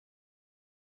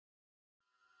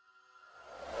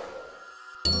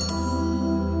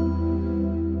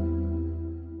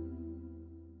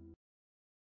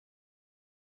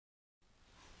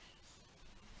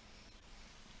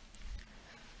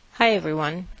Hi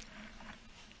everyone.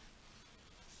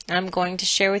 I'm going to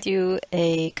share with you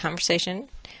a conversation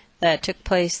that took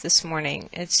place this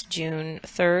morning. It's June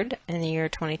 3rd in the year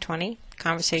 2020. The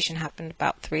conversation happened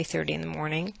about 3:30 in the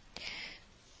morning.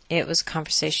 It was a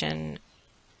conversation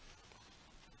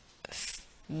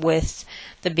with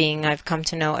the being I've come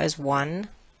to know as One.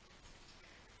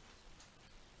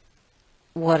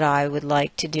 What I would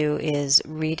like to do is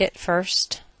read it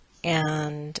first,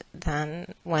 and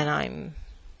then when I'm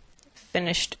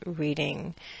finished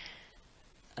reading,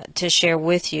 to share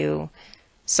with you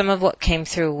some of what came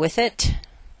through with it.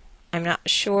 I'm not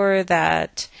sure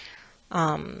that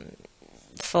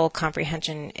full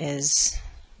comprehension is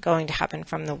going to happen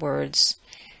from the words.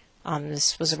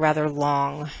 This was a rather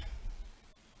long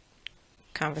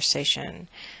conversation,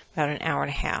 about an hour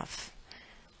and a half,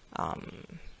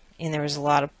 and there was a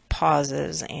lot of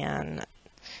pauses and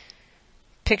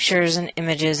pictures and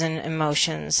images and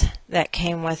emotions that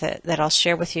came with it that I'll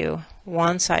share with you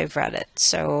once I've read it.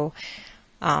 So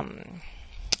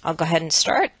I'll go ahead and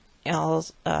start. Here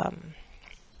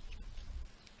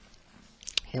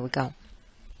we go.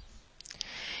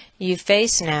 You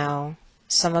face now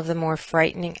some of the more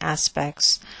frightening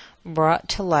aspects brought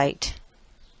to light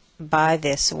by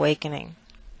this awakening.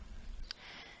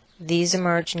 These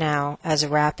emerge now as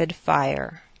rapid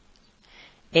fire,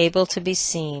 able to be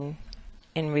seen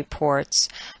in reports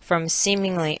from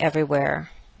seemingly everywhere,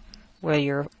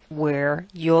 where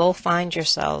you'll find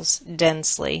yourselves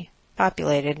densely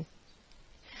populated.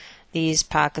 These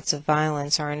pockets of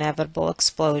violence are inevitable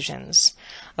explosions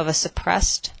of a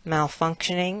suppressed,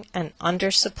 malfunctioning, and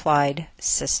undersupplied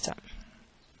system.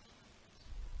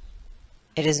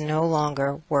 It is no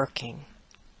longer working.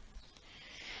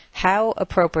 How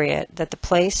appropriate that the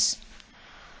place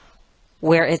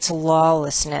where its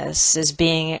lawlessness is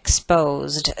being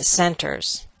exposed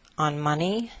centers on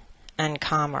money and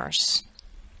commerce.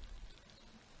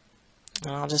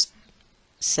 And I'll just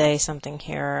say something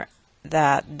here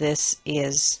that this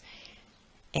is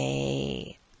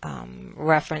a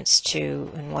reference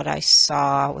to, and what I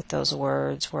saw with those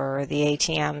words were the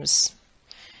ATMs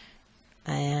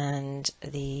and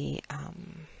the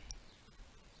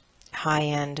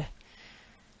high-end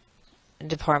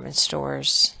department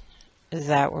stores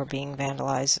that were being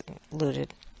vandalized and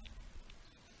looted.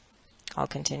 I'll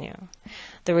continue.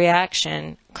 The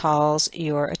reaction calls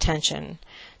your attention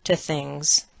to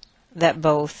things that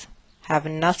both have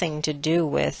nothing to do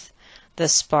with the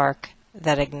spark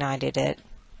that ignited it,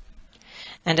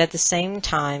 and at the same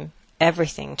time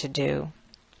everything to do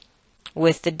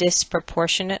with the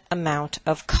disproportionate amount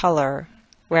of color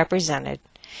represented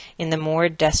in the more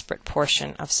desperate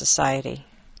portion of society.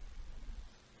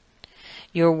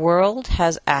 Your world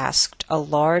has asked a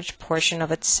large portion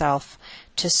of itself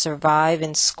to survive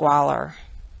in squalor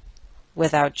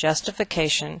without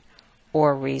justification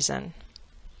or reason.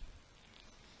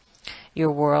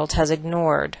 Your world has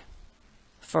ignored,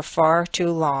 for far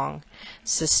too long,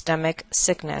 systemic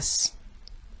sickness.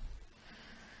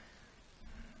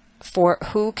 For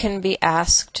who can be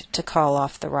asked to call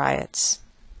off the riots?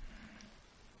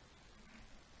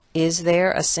 Is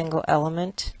there a single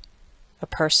element, a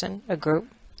person, a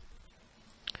group?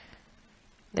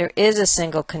 There is a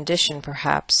single condition,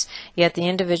 perhaps, yet the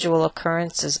individual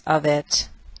occurrences of it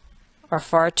are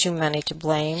far too many to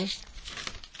blame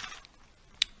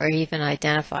or even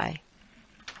identify.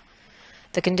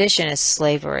 The condition is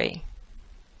slavery.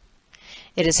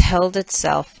 It has held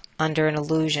itself under an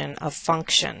illusion of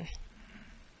function.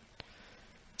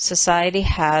 Society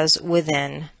has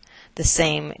within the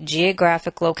same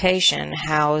geographic location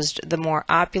housed the more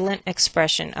opulent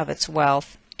expression of its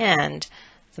wealth and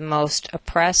the most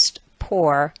oppressed,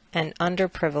 poor, and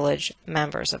underprivileged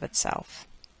members of itself.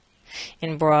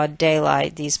 In broad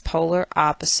daylight, these polar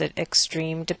opposite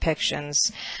extreme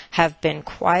depictions have been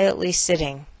quietly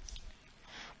sitting,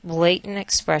 blatant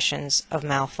expressions of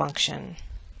malfunction.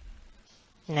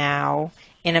 Now,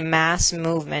 in a mass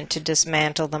movement to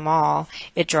dismantle them all,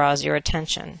 it draws your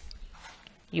attention.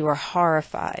 You are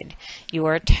horrified. You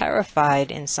are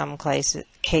terrified in some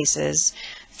cases,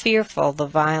 fearful the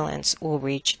violence will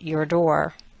reach your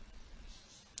door.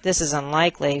 This is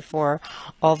unlikely, for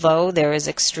although there is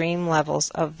extreme levels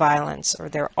of violence, or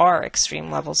there are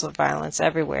extreme levels of violence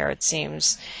everywhere, it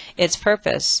seems, its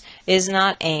purpose is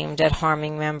not aimed at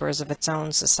harming members of its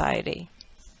own society.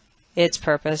 Its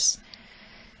purpose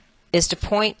is to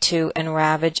point to and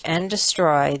ravage and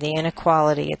destroy the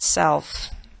inequality itself.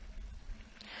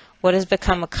 What has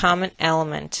become a common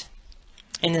element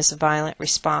in this violent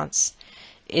response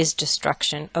is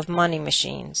destruction of money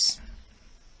machines.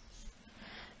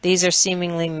 These are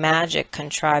seemingly magic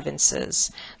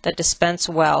contrivances that dispense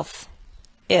wealth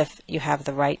if you have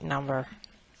the right number.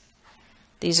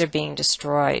 These are being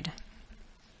destroyed.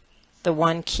 The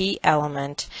one key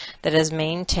element that has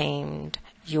maintained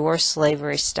your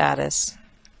slavery status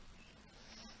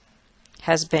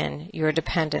has been your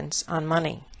dependence on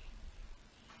money.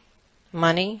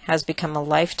 Money has become a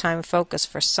lifetime focus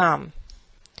for some,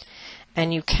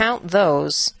 and you count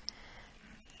those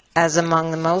as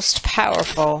among the most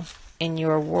powerful in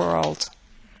your world.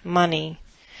 Money,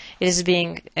 it is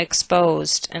being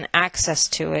exposed, and access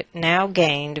to it now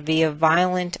gained via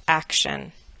violent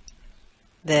action.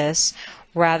 This,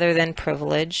 rather than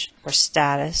privilege or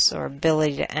status or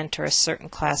ability to enter a certain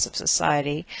class of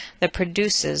society that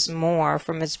produces more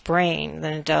from its brain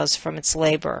than it does from its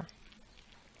labor.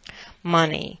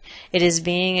 Money, it is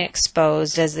being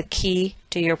exposed as the key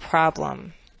to your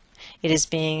problem. It is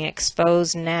being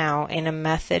exposed now in a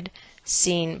method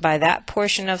seen by that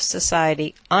portion of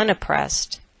society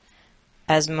unoppressed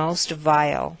as most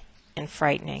vile and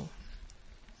frightening.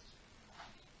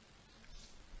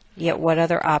 Yet what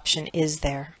other option is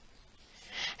there?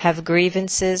 Have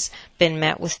grievances been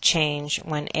met with change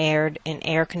when aired in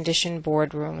air-conditioned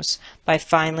boardrooms by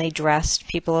finely dressed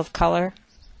people of color?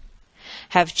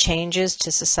 Have changes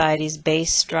to society's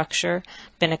base structure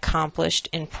been accomplished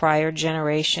in prior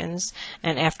generations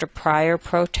and after prior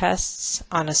protests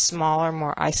on a smaller,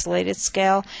 more isolated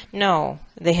scale? No,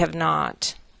 they have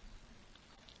not.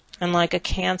 And like a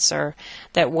cancer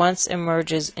that once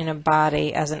emerges in a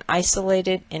body as an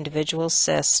isolated individual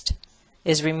cyst,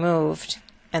 is removed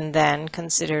and then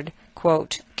considered,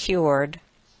 quote, cured,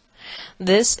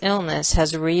 this illness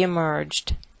has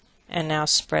re-emerged and now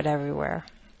spread everywhere.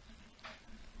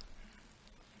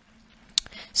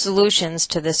 Solutions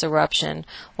to this eruption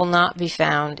will not be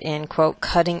found in, quote,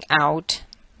 cutting out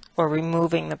or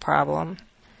removing the problem.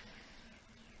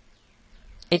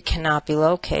 It cannot be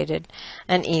located,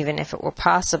 and even if it were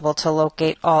possible to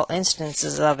locate all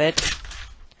instances of it,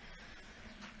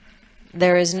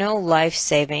 there is no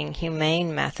life-saving,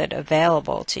 humane method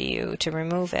available to you to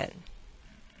remove it.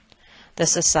 The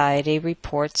society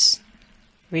resorts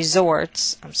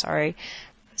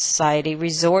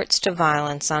to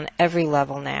violence on every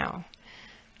level now,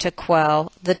 to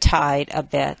quell the tide a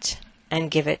bit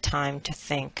and give it time to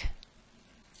think.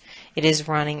 It is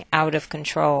running out of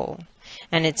control,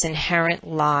 and its inherent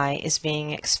lie is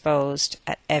being exposed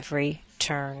at every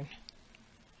turn.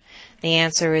 The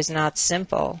answer is not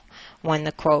simple when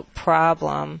the, quote,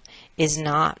 problem is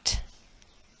not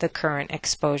the current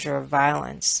exposure of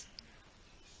violence,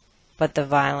 but the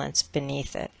violence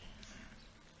beneath it.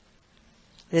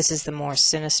 This is the more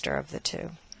sinister of the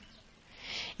two.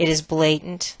 It is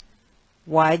blatant,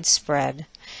 widespread,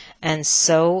 and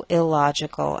so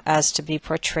illogical as to be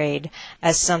portrayed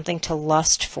as something to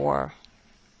lust for,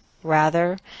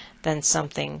 rather than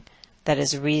something that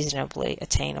is reasonably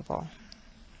attainable.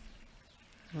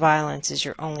 Violence is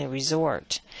your only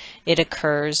resort. It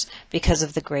occurs because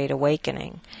of the Great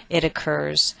Awakening. It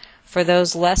occurs for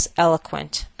those less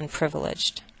eloquent and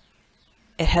privileged.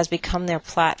 It has become their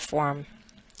platform,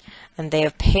 and they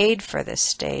have paid for this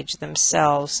stage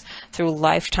themselves through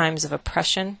lifetimes of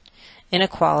oppression,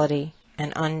 inequality,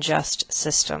 and unjust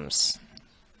systems.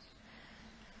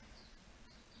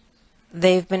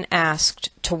 They've been asked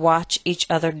to watch each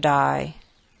other die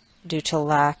due to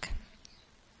lack.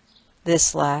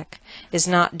 This lack is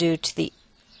not due to the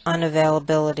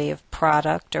unavailability of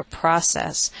product or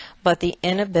process, but the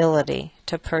inability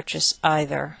to purchase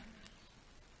either.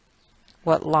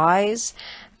 What lies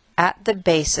at the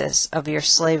basis of your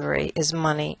slavery is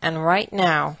money, and right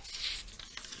now,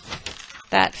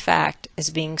 that fact is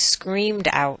being screamed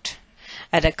out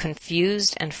at a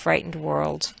confused and frightened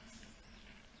world.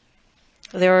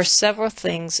 There are several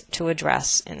things to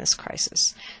address in this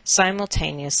crisis,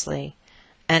 simultaneously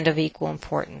and of equal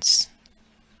importance,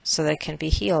 so that it can be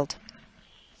healed.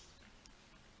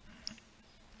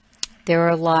 There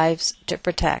are lives to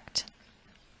protect.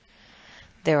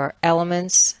 There are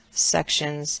elements,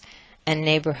 sections, and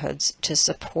neighborhoods to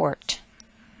support.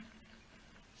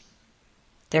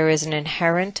 There is an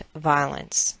inherent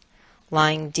violence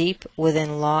lying deep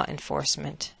within law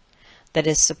enforcement that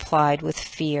is supplied with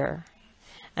fear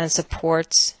and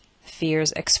supports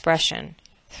fear's expression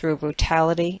through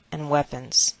brutality and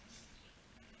weapons.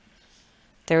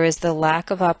 There is the lack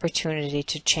of opportunity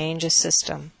to change a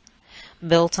system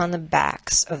built on the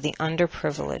backs of the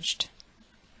underprivileged.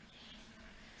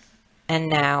 And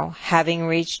now, having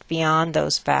reached beyond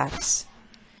those backs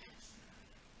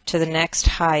to the next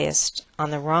highest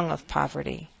on the rung of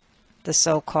poverty, the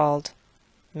so-called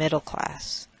middle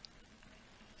class.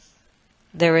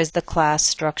 There is the class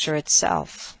structure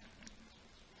itself.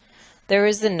 There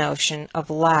is the notion of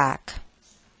lack,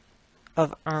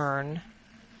 of earn,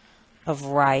 of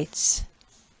rights,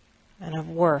 and of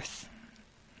worth.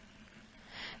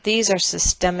 These are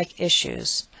systemic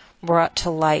issues brought to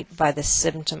light by the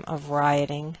symptom of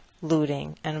rioting,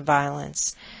 looting, and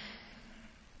violence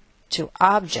to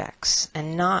objects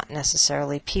and not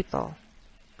necessarily people,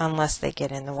 unless they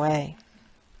get in the way.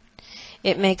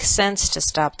 It makes sense to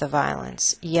stop the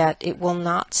violence, yet it will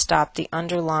not stop the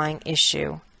underlying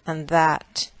issue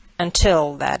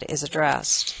until that is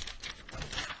addressed.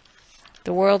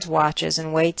 The world watches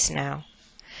and waits now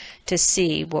to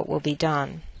see what will be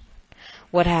done.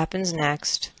 What happens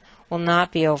next will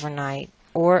not be overnight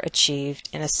or achieved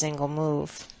in a single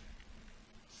move.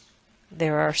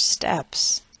 There are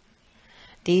steps.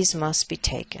 These must be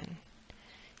taken.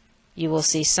 You will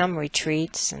see some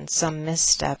retreats and some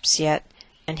missteps, yet,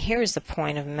 and here is the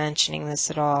point of mentioning this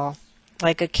at all,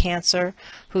 like a cancer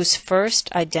whose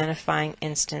first identifying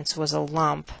instance was a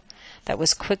lump that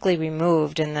was quickly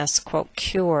removed and thus, quote,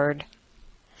 cured,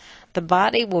 the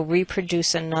body will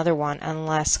reproduce another one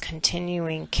unless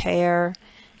continuing care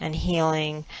and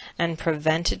healing and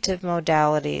preventative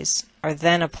modalities are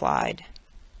then applied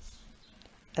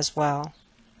as well,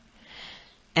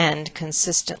 and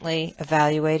consistently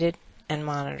evaluated and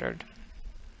monitored.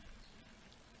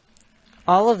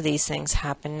 All of these things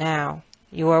happen now.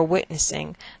 You are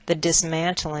witnessing the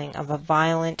dismantling of a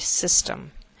violent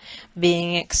system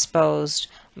being exposed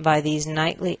by these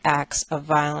nightly acts of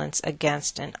violence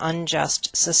against an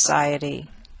unjust society.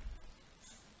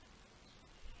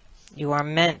 You are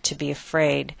meant to be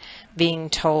afraid, being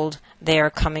told they are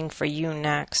coming for you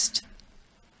next.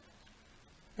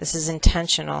 This is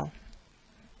intentional.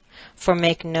 For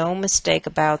make no mistake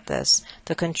about this,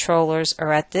 the controllers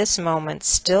are at this moment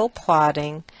still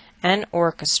plotting and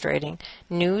orchestrating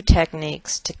new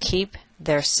techniques to keep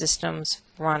their systems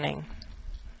running.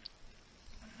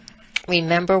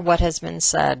 Remember what has been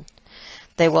said.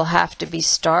 They will have to be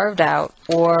starved out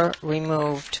or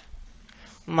removed,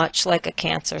 much like a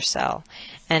cancer cell,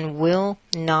 and will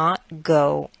not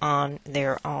go on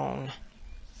their own.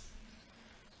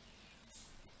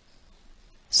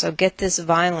 So get this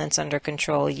violence under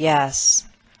control. Yes,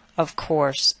 of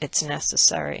course, it's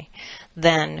necessary.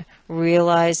 Then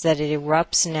realize that it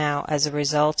erupts now as a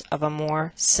result of a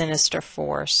more sinister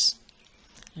force.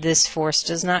 This force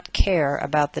does not care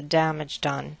about the damage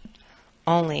done,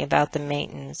 only about the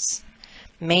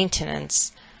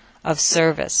maintenance of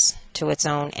service to its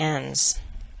own ends.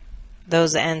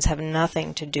 Those ends have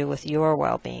nothing to do with your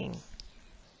well-being.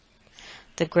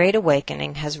 The Great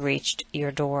Awakening has reached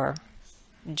your door.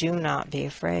 Do not be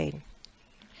afraid.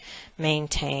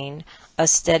 Maintain a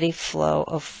steady flow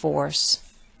of force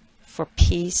for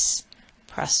peace,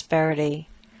 prosperity,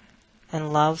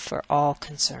 and love for all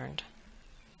concerned.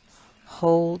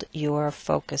 Hold your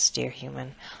focus, dear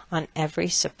human, on every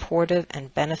supportive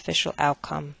and beneficial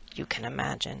outcome you can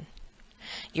imagine.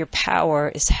 Your power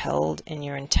is held in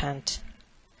your intent.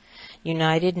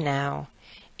 United now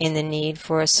in the need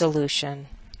for a solution,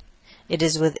 it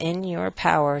is within your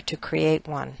power to create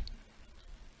one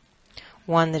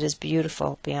that is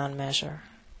beautiful beyond measure.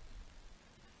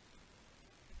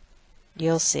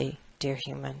 You'll see, dear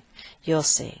human, you'll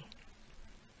see.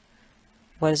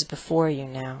 What is before you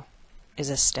now is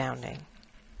astounding.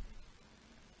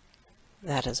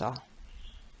 That is all.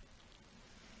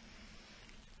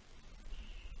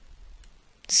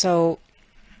 So,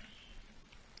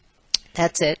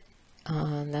 that's it.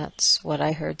 That's what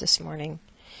I heard this morning.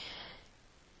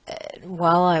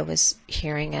 While I was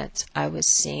hearing it, I was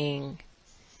seeing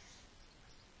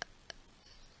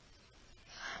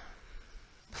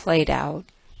played out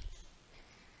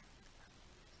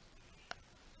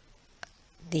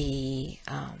the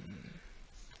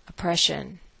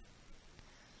oppression,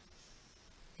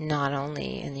 not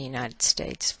only in the United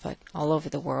States, but all over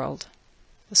the world,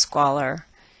 the squalor,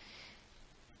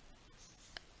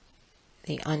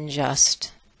 the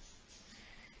unjust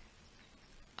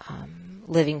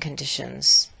living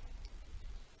conditions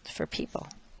for people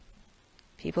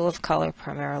of color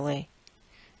primarily,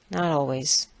 not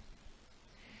always,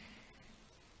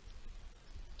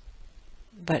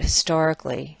 but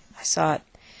historically. I saw it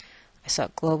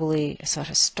globally, I saw it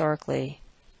historically.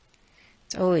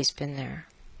 It's always been there.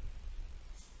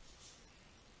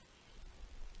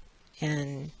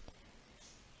 And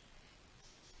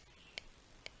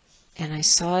I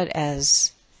saw it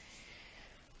as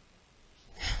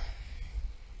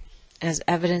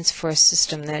evidence for a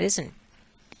system that isn't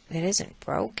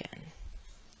broken.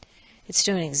 It's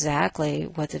doing exactly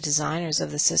what the designers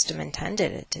of the system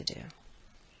intended it to do.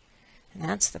 And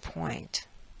that's the point.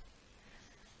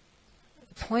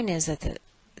 The point is that the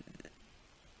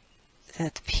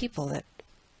people, that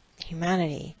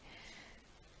humanity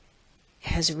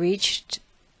has reached,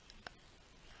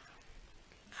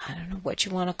 I don't know what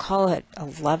you want to call it, a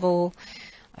level,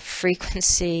 a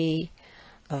frequency,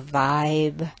 a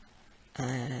vibe,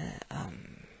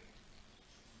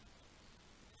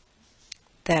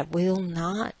 that will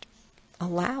not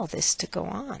allow this to go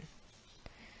on.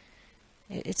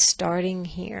 It's starting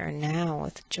here now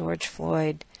with George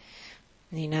Floyd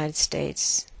in the United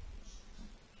States,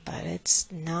 but it's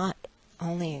not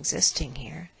only existing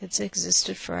here, it's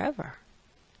existed forever.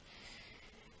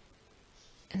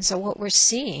 And so what we're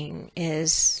seeing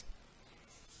is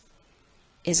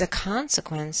a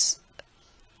consequence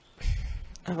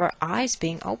of our eyes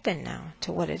being open now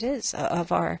to what it is,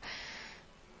 of our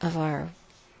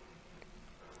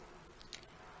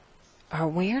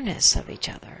awareness of each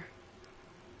other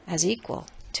as equal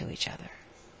to each other.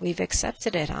 We've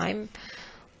accepted it. I'm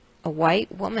a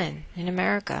white woman in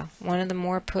America, one of the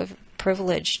more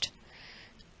privileged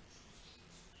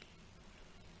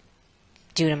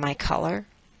due to my color.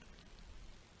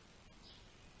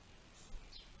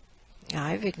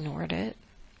 I've ignored it.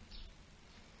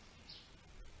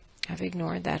 I've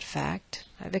ignored that fact.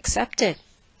 I've accepted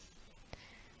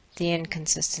the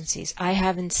inconsistencies. I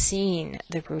haven't seen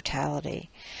the brutality.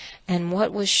 And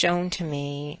what was shown to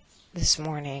me this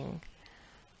morning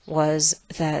was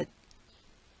that,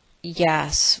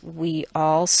 yes, we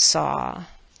all saw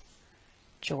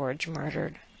George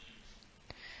murdered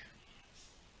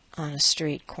on a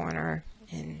street corner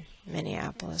in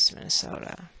Minneapolis,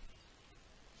 Minnesota.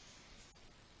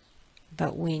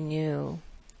 But we knew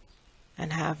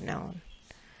and have known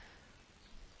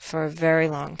for a very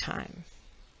long time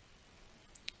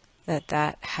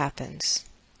that happens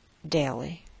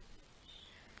daily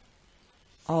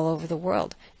all over the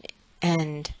world.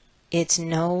 And it's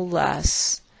no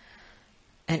less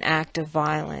an act of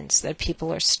violence that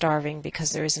people are starving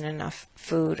because there isn't enough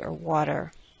food or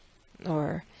water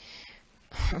or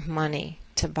money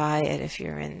to buy it if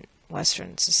you're in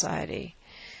Western society,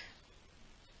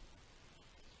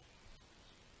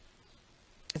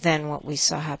 than what we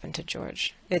saw happen to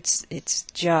George. It's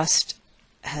just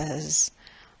as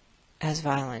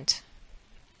violent.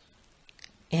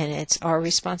 And it's our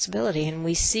responsibility, and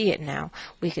we see it now.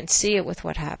 We can see it with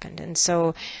what happened. And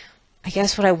so I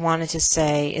guess what I wanted to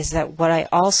say is that what I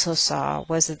also saw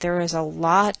was that there is a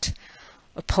lot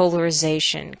of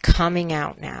polarization coming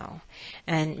out now,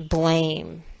 and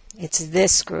blame. It's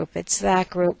this group, it's that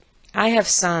group. I have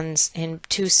sons in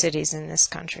 2 cities in this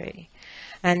country,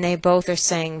 and they both are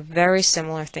saying very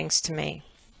similar things to me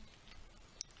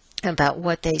about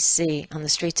what they see on the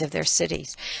streets of their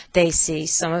cities. They see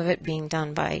some of it being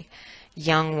done by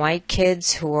young white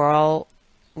kids who are all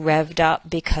revved up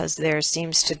because there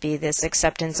seems to be this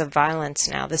acceptance of violence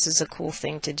now. This is a cool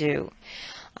thing to do.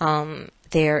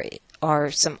 There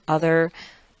are some other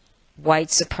white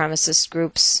supremacist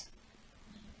groups.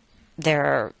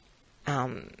 There's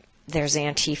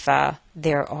Antifa.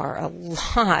 There are a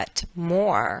lot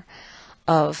more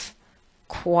of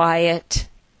quiet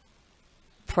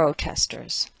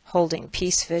protesters holding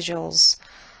peace vigils,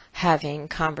 having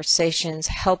conversations,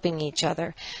 helping each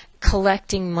other,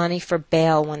 collecting money for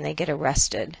bail when they get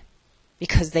arrested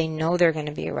because they know they're going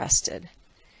to be arrested.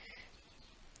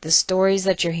 The stories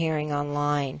that you're hearing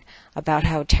online about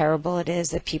how terrible it is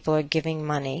that people are giving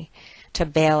money to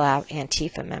bail out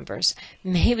Antifa members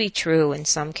may be true in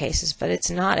some cases, but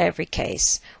it's not every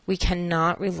case. We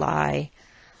cannot rely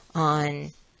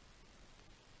on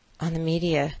the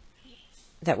media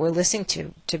that we're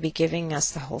listening to be giving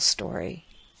us the whole story.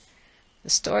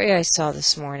 The story I saw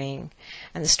this morning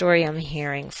and the story I'm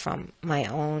hearing from my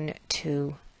own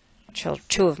two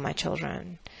of my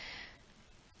children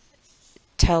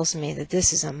tells me that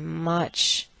this is a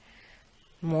much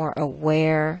more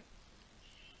aware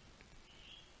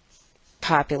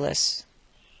populace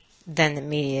than the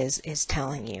media is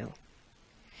telling you.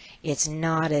 It's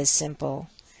not as simple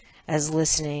as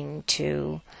listening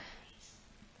to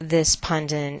this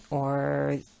pundit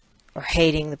or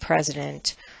hating the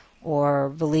president or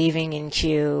believing in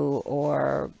Q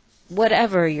or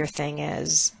whatever your thing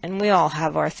is. And we all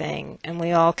have our thing, and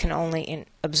we all can only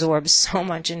absorb so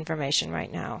much information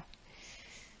right now.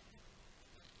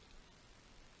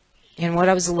 And what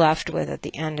I was left with at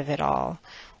the end of it all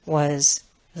was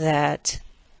that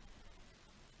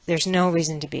there's no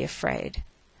reason to be afraid.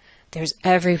 There's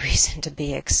every reason to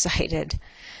be excited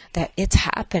that it's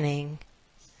happening.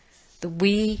 That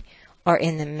we are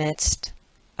in the midst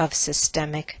of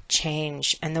systemic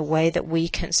change. And the way that we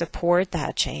can support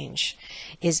that change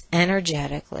is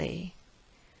energetically,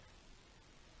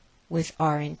 with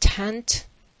our intent,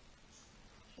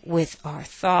 with our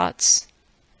thoughts,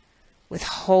 with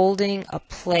holding a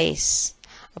place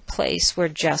where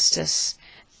justice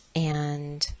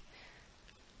and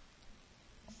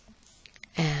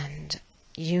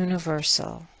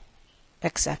universal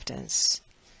acceptance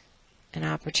and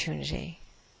opportunity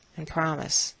and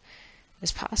promise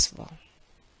is possible.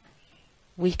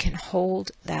 We can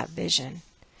hold that vision.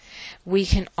 We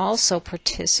can also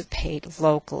participate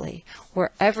locally,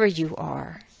 wherever you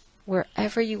are.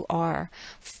 Wherever you are,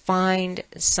 find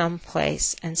some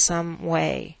place and some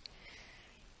way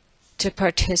to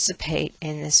participate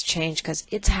in this change, because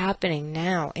it's happening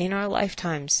now in our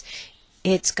lifetimes.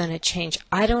 It's going to change.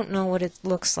 I don't know what it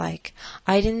looks like.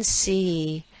 I didn't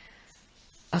see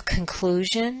a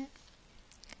conclusion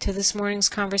to this morning's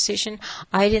conversation.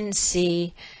 I didn't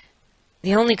see,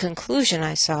 the only conclusion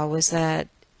I saw was that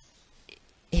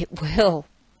we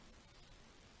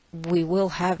will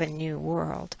have a new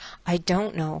world. I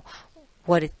don't know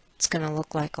what it's going to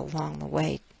look like along the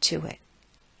way to it.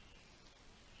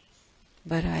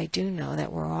 But I do know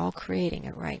that we're all creating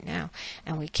it right now,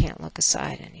 and we can't look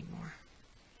aside anymore.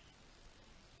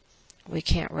 We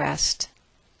can't rest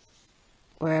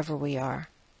wherever we are,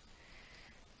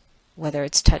 whether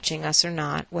it's touching us or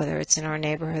not, whether it's in our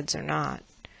neighborhoods or not.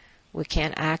 We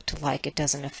can't act like it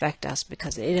doesn't affect us,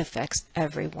 because it affects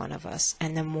every one of us.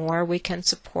 And the more we can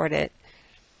support it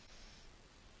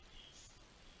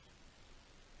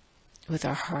with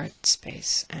our heart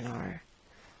space and our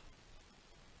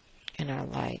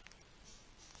light,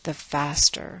 the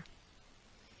faster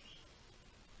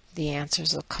the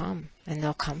answers will come. And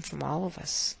they'll come from all of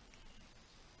us.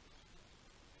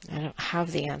 I don't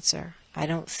have the answer. I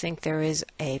don't think there is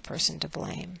a person to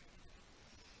blame.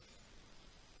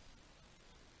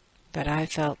 But I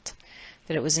felt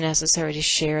that it was necessary to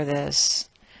share this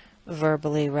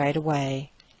verbally right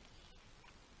away,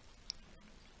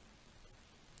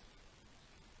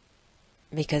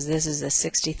 because this is a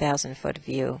 60,000-foot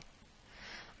view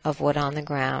of what on the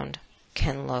ground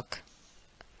can look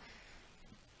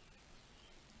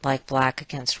like: black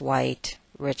against white,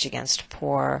 rich against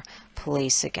poor,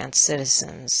 police against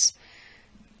citizens,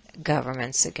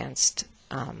 governments against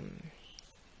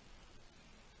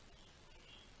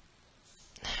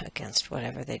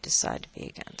whatever they decide to be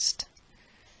against.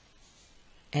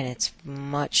 And it's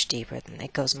much deeper than,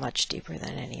 it goes much deeper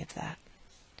than any of that.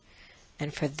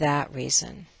 And for that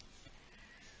reason,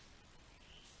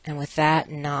 and with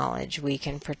that knowledge, we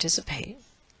can participate.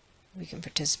 We can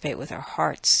participate with our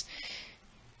hearts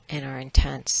and our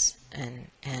intents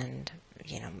and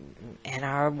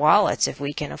our wallets, if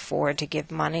we can afford to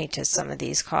give money to some of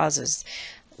these causes,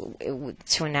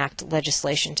 to enact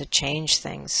legislation to change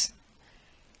things.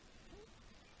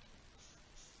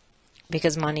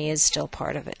 Because money is still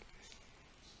part of it.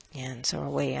 And so are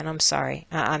we. And I'm sorry,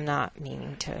 I'm not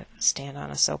meaning to stand on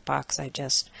a soapbox. I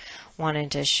just wanted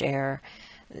to share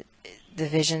the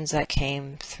visions that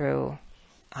came through.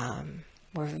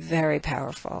 Were very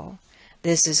powerful.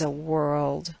 This is a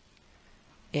world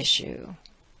issue.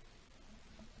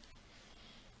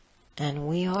 And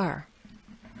we are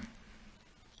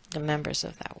the members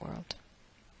of that world.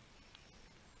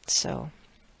 So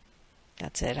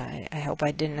that's it. I hope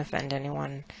I didn't offend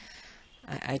anyone.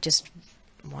 I just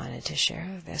wanted to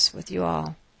share this with you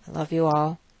all. I love you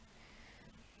all.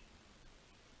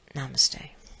 Namaste.